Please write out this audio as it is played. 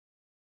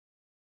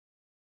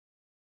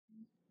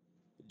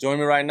Join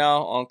me right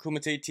now on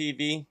Kumite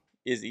TV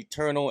is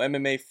Eternal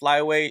MMA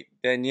flyweight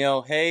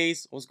Danielle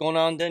Hayes. What's going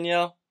on,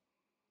 Danielle?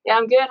 Yeah,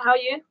 I'm good. How are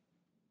you?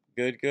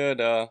 Good,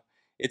 good.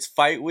 It's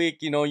fight week.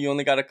 You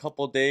only got a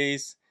couple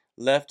days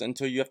left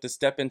until you have to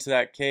step into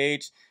that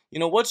cage.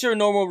 What's your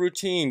normal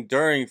routine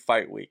during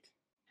fight week?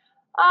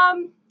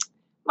 Um,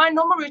 my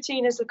normal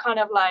routine is to kind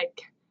of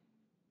like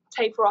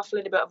taper off a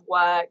little bit of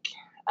work,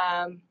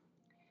 um,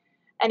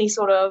 any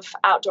sort of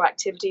outdoor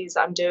activities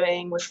I'm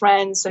doing with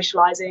friends,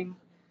 socializing.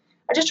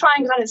 I just try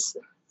and kind of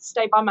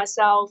stay by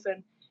myself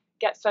and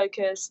get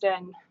focused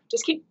and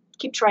just keep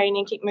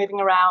training, keep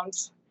moving around.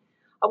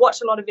 I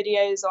watch a lot of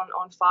videos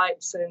on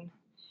fights and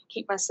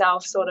keep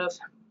myself sort of,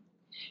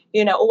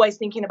 always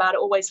thinking about it,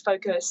 always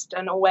focused,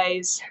 and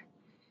always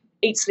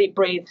eat, sleep,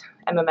 breathe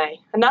MMA.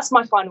 And that's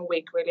my final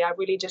week. Really, I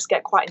really just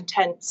get quite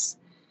intense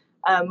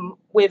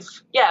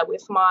with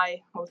my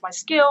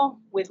skill,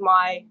 with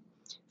my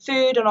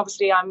food, and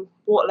obviously I'm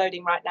water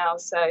loading right now,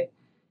 so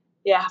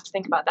yeah, I have to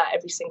think about that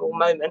every single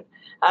moment.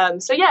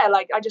 So yeah,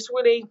 like I just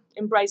really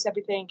embrace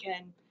everything,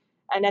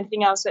 and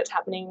anything else that's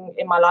happening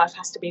in my life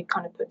has to be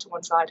kind of put to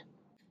one side.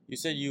 You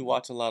said you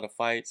watch a lot of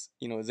fights.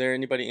 Is there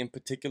anybody in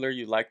particular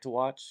you like to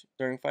watch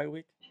during fight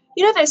week?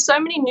 There's so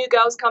many new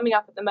girls coming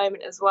up at the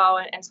moment as well,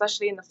 and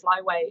especially in the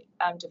flyweight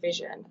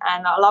division.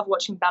 And I love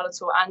watching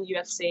Bellator and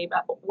UFC,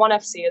 but ONE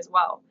FC as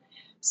well.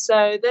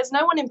 So there's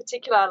no one in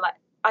particular. Like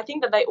I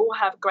think that they all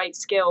have great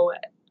skill,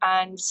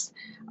 and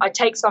I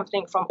take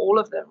something from all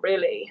of them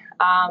really.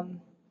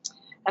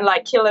 And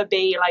like Killer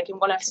B, like in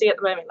ONE FC at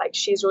the moment, like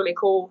she's really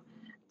cool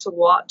to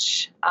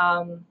watch.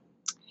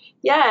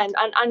 Yeah,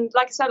 and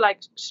like I said, like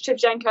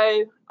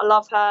Shevchenko, I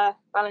love her.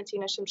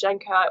 Valentina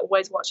Shevchenko, I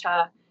always watch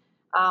her.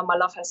 I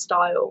love her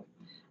style,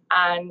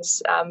 and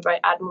very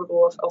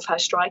admirable of her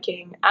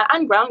striking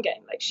and ground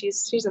game. Like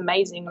she's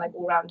amazing, like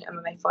all round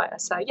MMA fighter.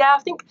 So yeah,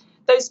 I think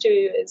those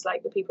two is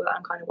like the people that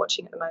I'm kind of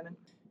watching at the moment.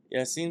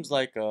 Yeah, it seems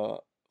like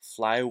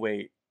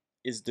flyweight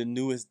is the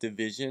newest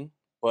division,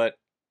 but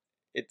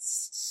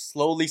it's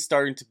slowly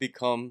starting to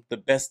become the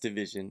best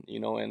division,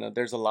 and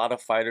there's a lot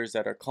of fighters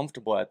that are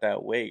comfortable at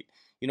that weight.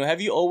 Have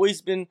you always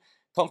been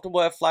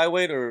comfortable at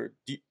flyweight, or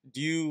do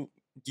you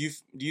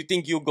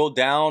think you'll go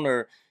down,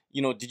 or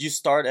did you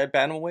start at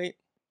bantamweight?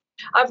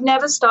 I've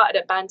never started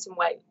at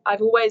bantamweight.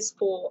 I've always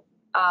fought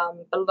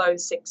below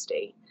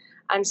 60,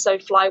 and so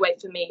flyweight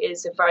for me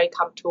is a very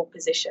comfortable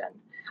position.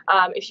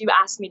 If you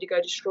asked me to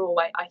go to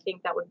strawweight, I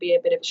think that would be a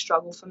bit of a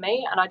struggle for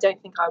me, and I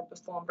don't think I would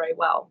perform very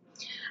well.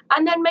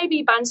 And then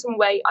maybe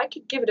bantamweight, I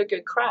could give it a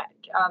good crack,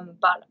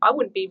 but I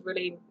wouldn't be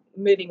really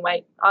moving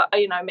weight.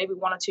 Maybe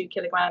 1 or 2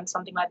 kilograms,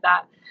 something like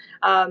that,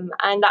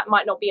 and that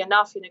might not be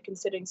enough,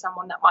 considering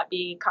someone that might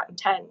be cutting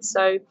 10.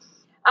 So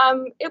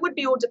it would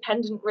be all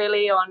dependent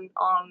really on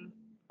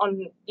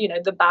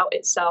the bout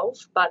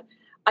itself, but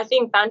I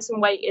think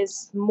bantamweight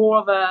is more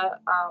of a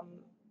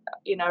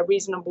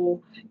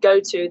reasonable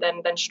go-to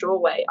than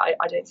strawweight.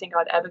 I don't think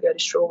I'd ever go to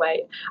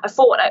strawweight. I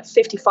fought at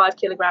 55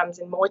 kilograms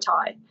in Muay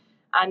Thai,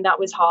 and that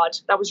was hard.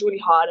 That was really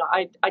hard.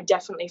 I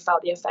definitely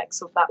felt the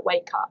effects of that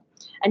weight cut.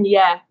 And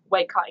yeah,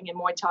 weight cutting in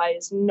Muay Thai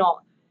is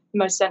not the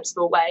most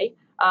sensible way.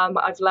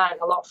 I've learned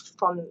a lot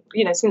from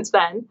since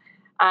then,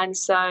 and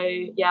so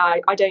yeah,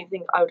 I don't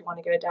think I would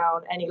want to go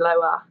down any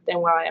lower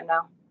than where I am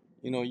now.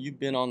 You've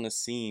been on the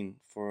scene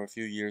for a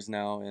few years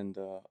now, and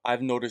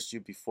I've noticed you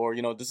before.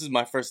 This is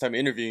my first time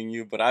interviewing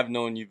you, but I've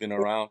known you've been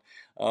around.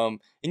 And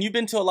you've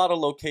been to a lot of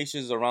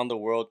locations around the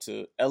world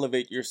to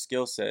elevate your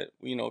skill set.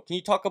 Can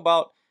you talk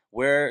about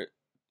where,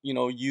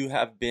 you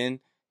have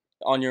been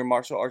on your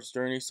martial arts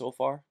journey so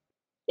far?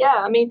 Yeah,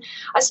 I mean,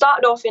 I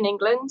started off in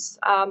England.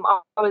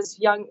 I was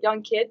young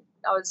kid.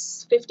 I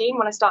was 15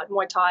 when I started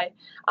Muay Thai.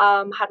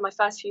 Had my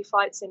first few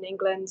fights in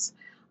England,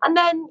 and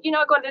then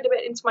I got a little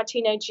bit into my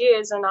teenage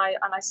years, and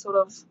I sort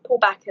of pulled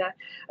back a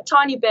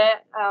tiny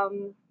bit.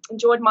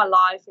 Enjoyed my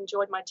life,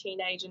 enjoyed my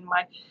teenage and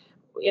my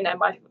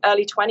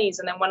early 20s,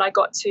 and then when I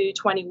got to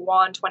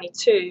 21,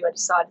 22, I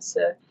decided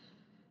to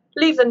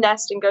leave the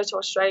nest and go to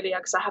Australia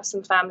because I have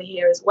some family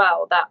here as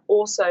well that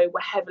also were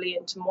heavily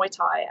into Muay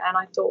Thai, and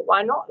I thought,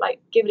 why not like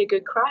give it a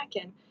good crack?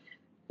 And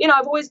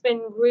I've always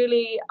been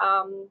really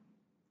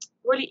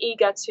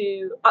eager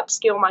to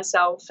upskill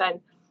myself,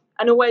 and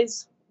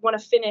always want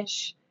to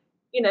finish.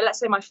 Let's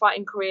say my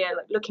fighting career,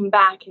 like looking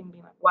back and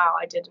being like, wow,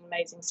 I did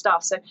amazing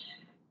stuff. So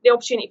the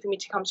opportunity for me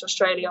to come to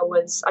Australia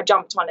was I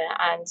jumped on it,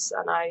 and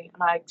I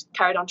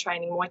carried on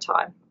training Muay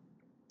Thai.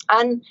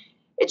 And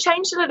it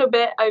changed a little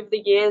bit over the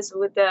years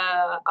with the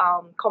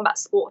combat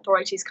sport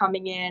authorities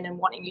coming in and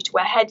wanting you to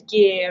wear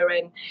headgear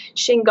and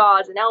shin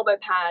guards and elbow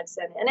pads,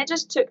 and it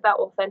just took that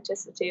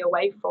authenticity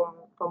away from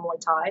Muay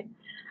Thai,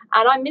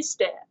 and I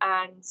missed it.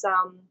 And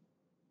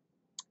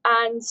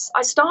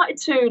I started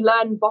to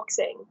learn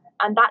boxing,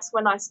 and that's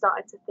when I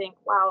started to think,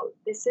 wow,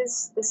 this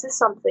is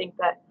something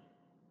that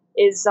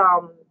is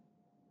so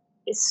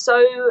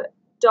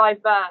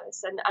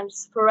diverse and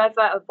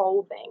forever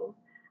evolving,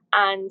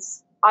 and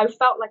I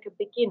felt like a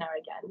beginner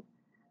again.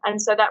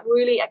 And so that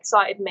really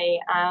excited me,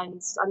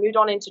 and I moved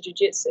on into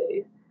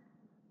jiu-jitsu,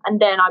 and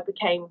then I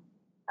became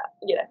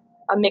you know,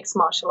 a mixed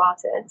martial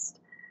artist,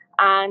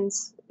 and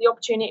the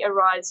opportunity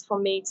arose for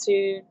me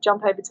to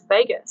jump over to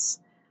Vegas,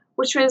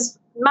 which was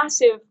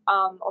massive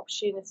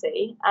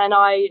opportunity, and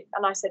I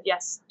said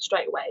yes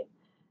straight away.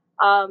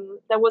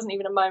 There wasn't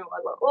even a moment where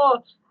I was like,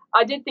 oh,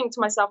 I did think to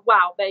myself,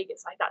 wow,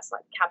 Vegas, like that's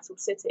like capital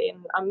city,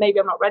 and maybe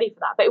I'm not ready for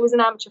that. But it was an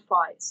amateur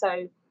fight,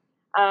 so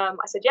I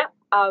said, yeah.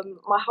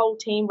 My whole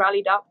team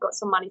rallied up, got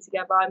some money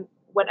together. I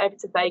went over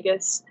to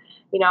Vegas.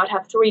 You know, I'd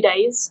have 3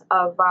 days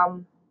of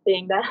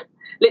being there.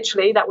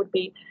 Literally, that would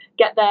be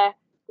get there,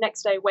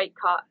 next day weight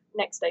cut,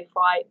 next day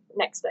fight,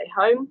 next day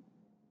home.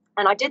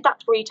 And I did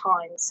that 3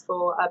 times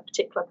for a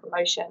particular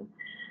promotion.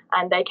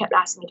 And they kept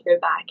asking me to go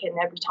back. And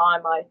every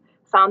time I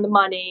found the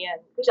money,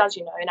 and because as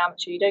you know, in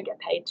amateur, you don't get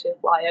paid to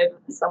fly over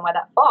somewhere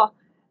that far.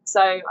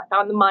 So I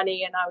found the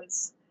money, and I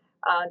was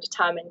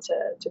determined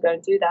to go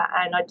and do that.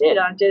 And I did.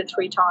 I did it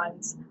 3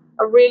 times.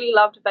 I really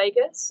loved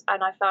Vegas,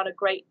 and I found a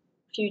great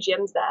few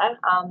gyms there.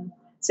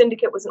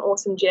 Syndicate was an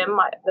awesome gym.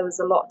 There was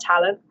a lot of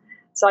talent.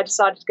 So I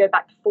decided to go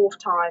back the 4th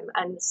time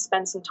and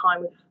spend some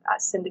time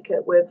at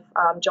Syndicate with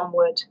John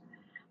Wood.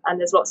 And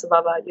there's lots of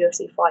other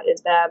UFC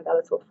fighters there, and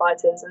Bellator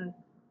fighters, and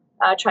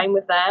train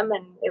with them.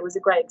 And it was a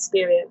great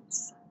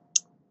experience.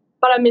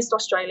 But I missed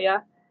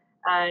Australia,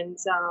 and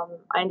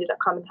I ended up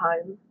coming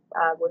home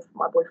with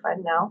my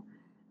boyfriend now.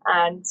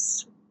 And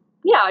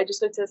yeah, I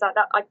just looked at it like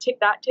that. I tick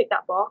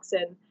that box,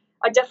 and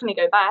I definitely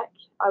go back.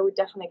 I would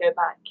definitely go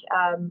back.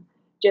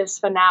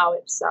 Just for now,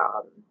 it's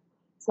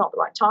not the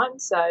right time.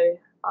 So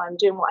I'm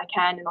doing what I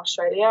can in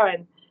Australia,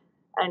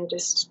 and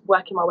just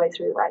working my way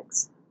through the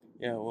ranks.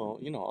 Yeah, well,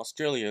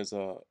 Australia is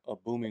a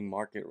booming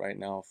market right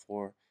now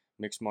for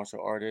mixed martial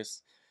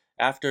artists.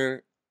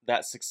 After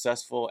that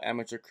successful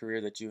amateur career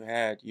that you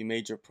had, you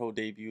made your pro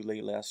debut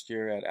late last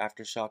year at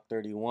Aftershock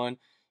 31.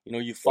 You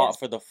Yes. fought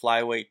for the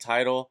flyweight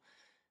title.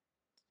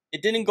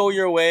 It didn't go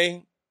your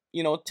way.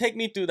 Take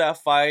me through that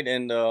fight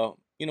and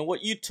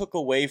what you took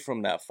away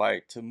from that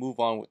fight to move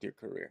on with your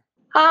career.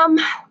 Um,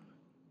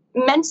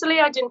 Mentally,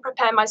 I didn't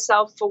prepare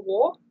myself for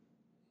war.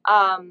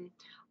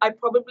 I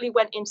probably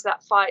went into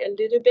that fight a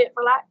little bit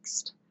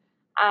relaxed,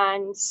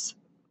 and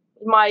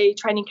my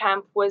training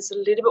camp was a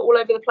little bit all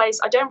over the place.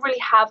 I don't really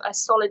have a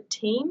solid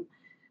team.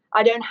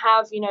 I don't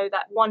have,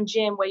 that one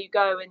gym where you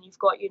go and you've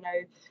got,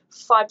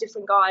 5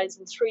 different guys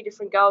and 3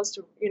 different girls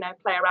to,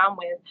 play around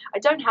with. I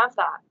don't have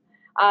that.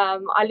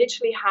 I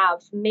literally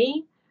have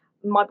me.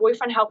 My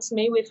boyfriend helps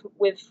me with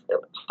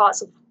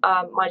parts of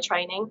my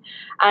training,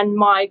 and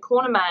my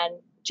corner man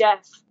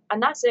Jeff,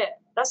 and that's it.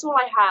 That's all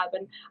I have.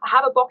 And I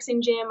have a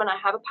boxing gym, and I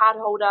have a pad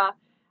holder,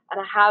 and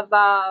I have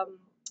a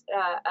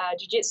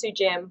jiu-jitsu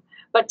gym.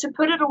 But to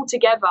put it all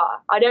together,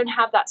 I don't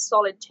have that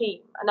solid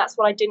team, and that's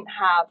what I didn't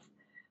have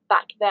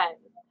back then.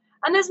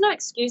 And there's no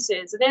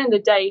excuses. At the end of the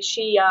day,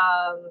 she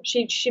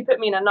put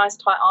me in a nice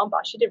tight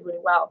armbar. She did really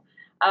well.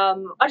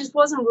 I just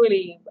wasn't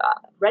really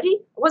ready.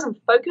 I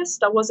wasn't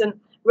focused. I wasn't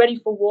ready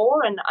for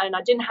war, and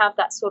I didn't have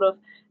that sort of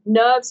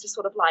nerves to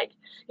sort of like,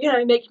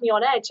 make me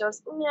on edge. I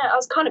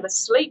was kind of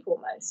asleep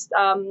almost.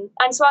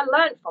 And so I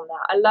learned from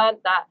that. I learned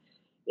that,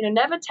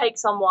 never take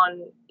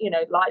someone,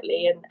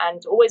 lightly,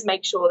 and always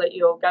make sure that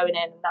you're going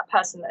in and that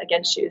person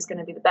against you is going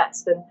to be the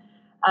best. And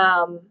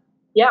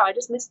yeah, I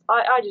just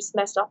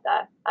messed up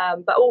there.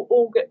 But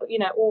all good,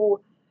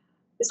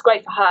 it's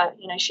great for her.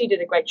 She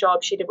did a great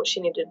job. She did what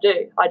she needed to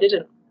do. I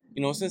didn't.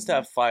 Since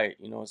that fight,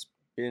 it's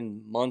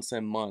been months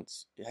and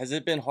months. Has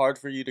it been hard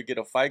for you to get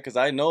a fight? Because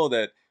I know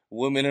that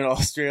women in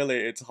Australia,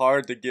 it's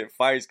hard to get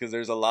fights because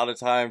there's a lot of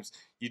times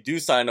you do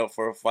sign up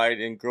for a fight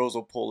and girls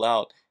will pull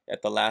out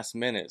at the last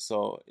minute.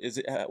 So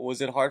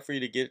was it hard for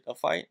you to get a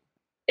fight?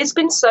 It's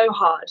been so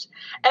hard.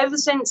 Ever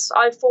since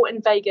I fought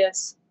in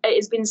Vegas, it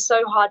has been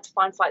so hard to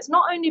find fights.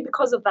 Not only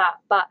because of that,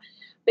 but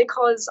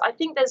because I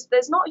think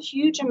there's not a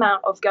huge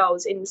amount of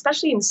girls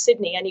especially in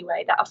Sydney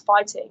anyway, that are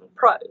fighting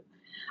pro.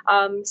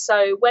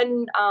 So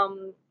when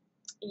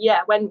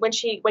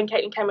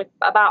Caitlin came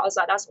about, I was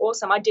like, that's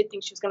awesome. I did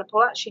think she was going to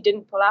pull out. She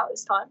didn't pull out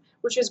this time,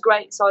 which was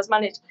great. So I was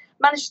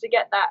managed to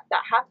get that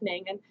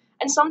happening.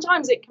 And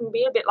sometimes it can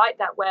be a bit like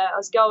that, where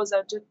as girls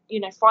are just,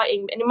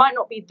 fighting, and it might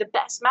not be the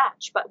best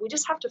match, but we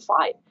just have to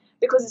fight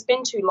because it's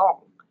been too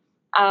long.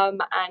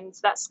 And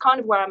that's kind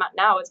of where I'm at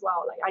now as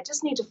well. Like, I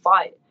just need to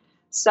fight.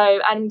 So,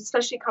 and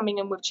especially coming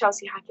in with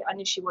Chelsea Hackett, I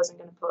knew she wasn't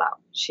going to pull out.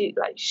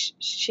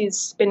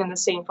 She's been in the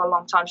scene for a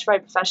long time. She's very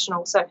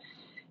professional. So,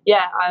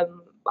 yeah,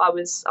 I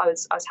was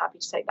happy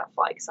to take that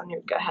fight because I knew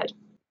it would go ahead.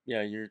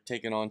 Yeah, you're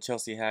taking on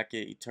Chelsea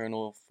Hackett,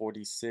 Eternal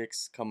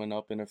 46, coming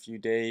up in a few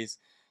days.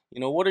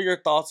 What are your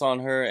thoughts on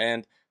her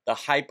and the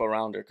hype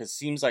around her? Because it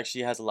seems like she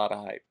has a lot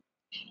of hype.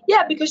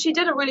 Yeah, because she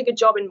did a really good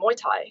job in Muay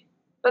Thai,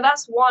 but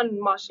that's one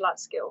martial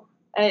arts skill,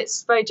 and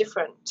it's very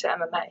different to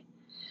MMA.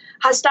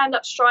 Her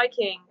stand-up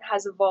striking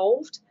has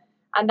evolved,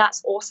 and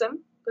that's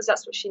awesome because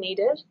that's what she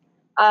needed.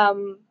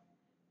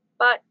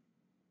 But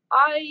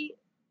I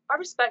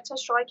respect her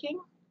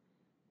striking,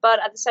 but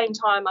at the same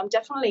time, I'm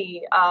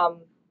definitely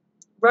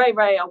very,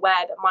 very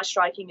aware that my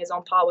striking is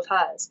on par with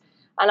hers,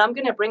 and I'm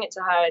going to bring it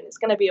to her, and it's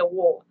going to be a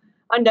war.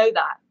 I know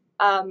that.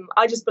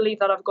 I just believe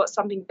that I've got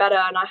something better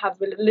and I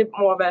have a little bit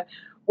more of a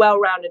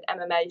well-rounded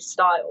MMA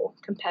style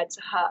compared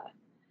to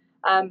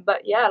her.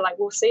 But yeah, like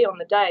we'll see on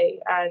the day,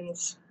 and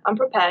I'm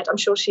prepared. I'm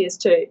sure she is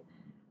too,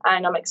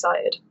 and I'm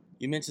excited.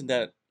 You mentioned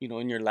that,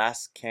 in your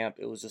last camp,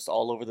 it was just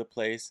all over the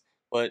place,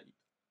 but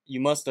you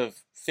must have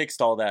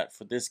fixed all that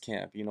for this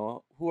camp,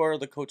 Who are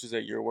the coaches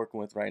that you're working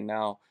with right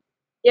now?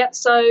 Yeah,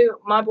 so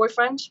my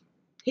boyfriend,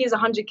 he's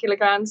 100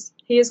 kilograms.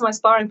 He is my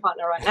sparring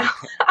partner right now.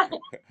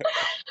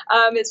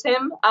 It's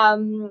him.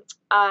 And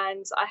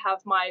I have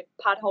my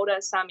pad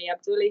holder, Sami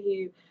Abdulli,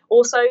 who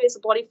also is a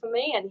body for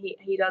me, and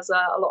he does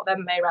a lot of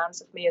MMA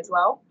rounds with me as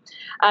well.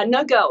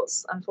 No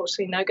girls,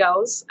 unfortunately, no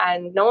girls,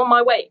 and no on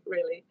my weight,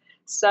 really.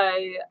 So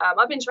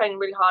I've been training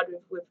really hard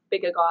with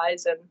bigger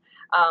guys and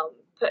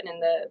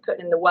putting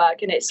in the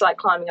work, and it's like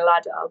climbing a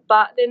ladder.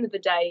 But at the end of the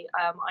day,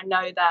 I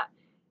know that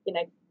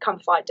come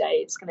fight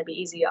day, it's going to be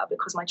easier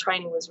because my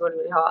training was really,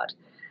 really hard.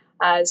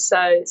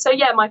 So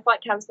yeah, my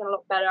fight camp's been a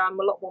lot better. I'm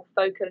a lot more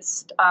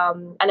focused,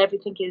 and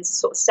everything is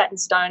sort of set in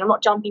stone. I'm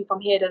not jumping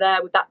from here to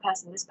there with that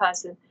person, this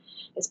person.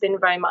 It's been a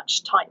very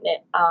much tight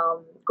knit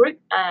group,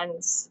 and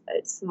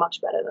it's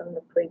much better than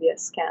the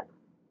previous camp.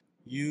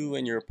 You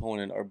and your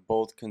opponent are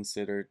both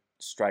considered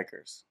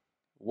strikers.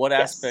 What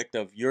Yes. aspect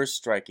of your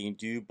striking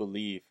do you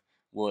believe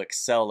will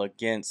excel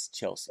against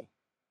Chelsea?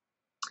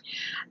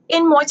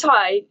 In Muay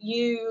Thai,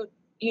 you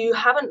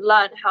haven't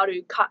learned how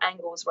to cut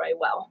angles very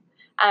well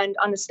and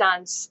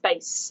understand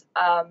space,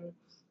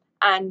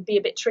 and be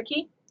a bit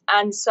tricky.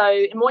 And so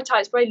in Muay Thai,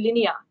 it's very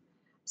linear.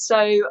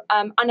 So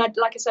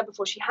like I said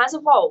before, she has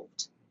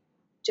evolved,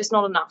 just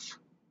not enough,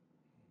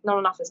 not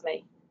enough as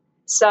me.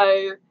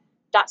 So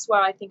that's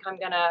where I think I'm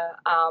gonna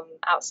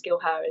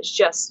outskill her. It's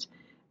just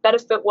better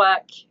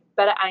footwork,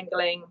 better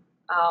angling.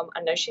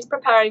 I know she's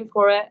preparing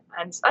for it,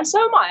 and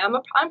so am I.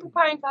 I'm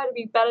preparing for her to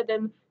be better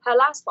than her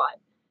last fight.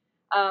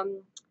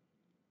 Um,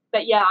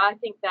 but yeah, I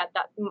think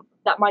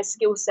that my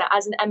skill set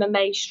as an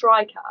MMA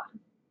striker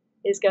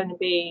is going to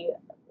be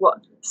what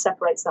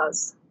separates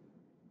us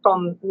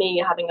from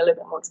me having a little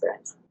bit more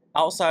experience.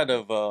 Outside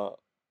of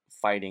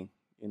fighting,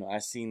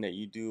 I've seen that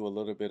you do a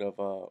little bit of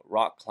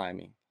rock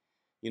climbing.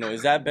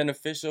 Is that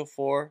beneficial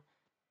for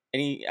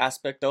any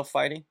aspect of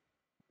fighting?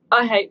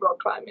 I hate rock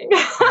climbing.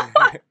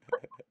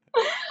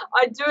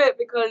 I do it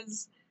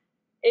because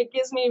it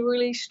gives me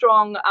really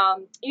strong,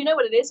 you know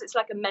what it is? It's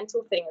like a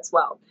mental thing as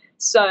well.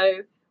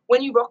 So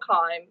when you rock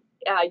climb,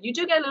 you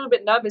do get a little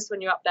bit nervous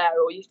when you're up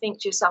there, or you think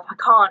to yourself, I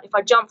can't, if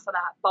I jump for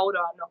that boulder,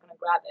 I'm not going to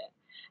grab it.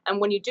 And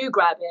when you do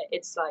grab it,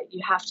 it's like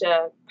you have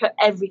to put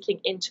everything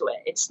into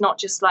it. It's not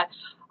just like,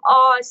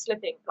 oh, I'm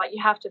slipping. Like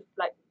you have to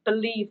like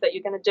believe that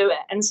you're going to do it.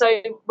 And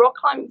so rock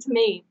climbing to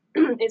me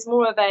is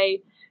more of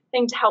a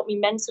thing to help me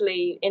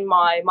mentally in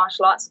my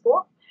martial arts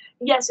sport.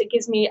 Yes, it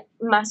gives me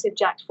massive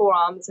jacked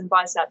forearms and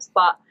biceps,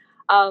 but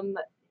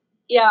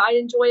yeah, I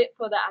enjoy it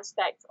for the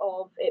aspect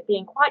of it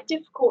being quite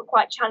difficult,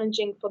 quite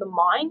challenging for the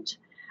mind,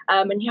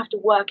 and you have to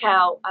work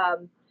out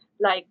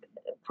like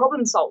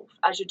problem solve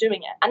as you're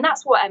doing it, and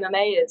that's what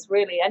MMA is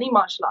really. Any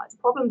martial arts,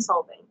 problem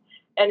solving,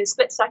 and a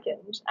split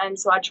second. And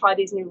so I try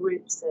these new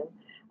routes and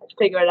I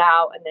figure it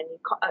out, and then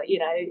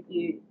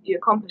you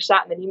accomplish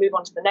that, and then you move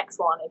on to the next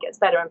one. It gets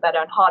better and better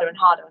and harder and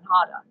harder and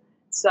harder.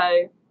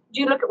 So do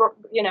you look at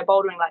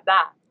bouldering like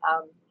that,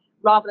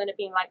 rather than it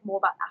being like more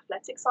about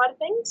athletic side of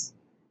things?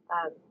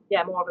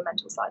 Yeah, more of a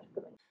mental side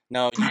for me.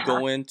 Now you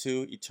go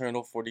into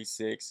Eternal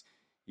 46,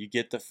 you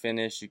get the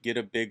finish, you get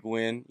a big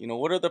win.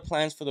 What are the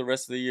plans for the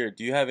rest of the year?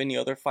 Do you have any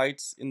other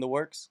fights in the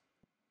works?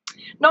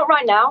 Not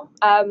right now.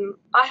 I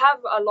have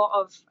a lot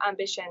of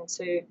ambition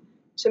to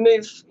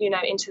move,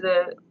 into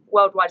the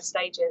worldwide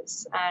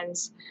stages, and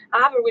I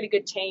have a really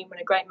good team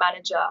and a great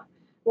manager.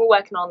 We're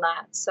working on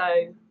that. So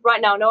right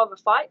now, no other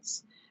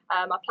fights.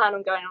 I plan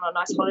on going on a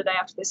nice holiday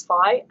after this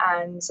fight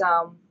and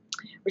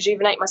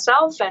rejuvenate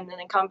myself, and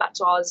then come back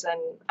to Oz and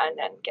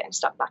getting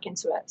stuck back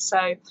into it.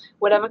 So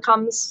whatever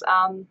comes,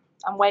 I'm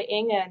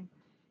waiting, and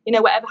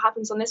whatever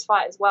happens on this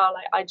fight as well.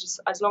 Like I just,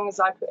 as long as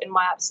I put in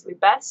my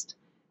absolute best,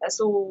 that's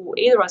all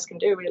either of us can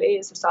do really,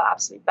 is just our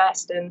absolute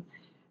best. And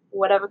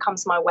whatever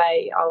comes my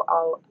way,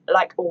 I'll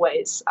like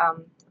always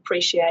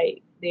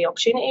appreciate the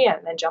opportunity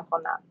and then jump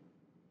on that.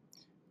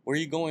 Where are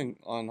you going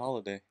on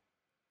holiday?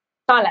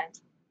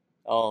 Thailand.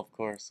 Oh, of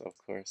course, of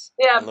course.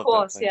 Yeah, I of love that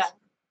course. Yeah, place.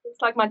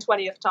 it's like my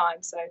 20th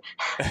time, so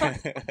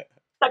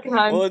second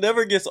home. Well, it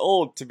never gets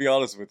old, to be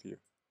honest with you.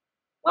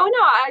 Well, no,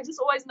 I just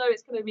always know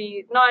it's going to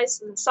be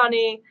nice and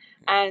sunny,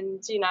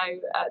 and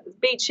the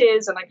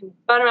beaches, and I can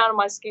burn around on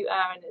my scooter,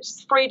 and it's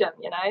just freedom.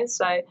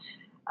 So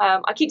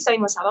I keep saying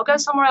to myself, I'll go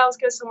somewhere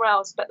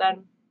else, but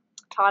then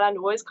Thailand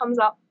always comes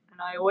up, and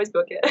I always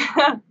book it.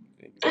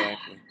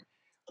 Exactly.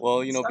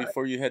 Well, So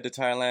before you head to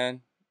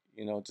Thailand,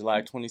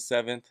 July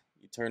 27th,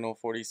 Eternal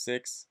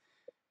 46.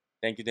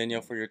 Thank you,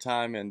 Danielle, for your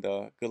time, and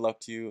good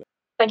luck to you.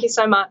 thank you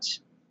so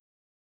much.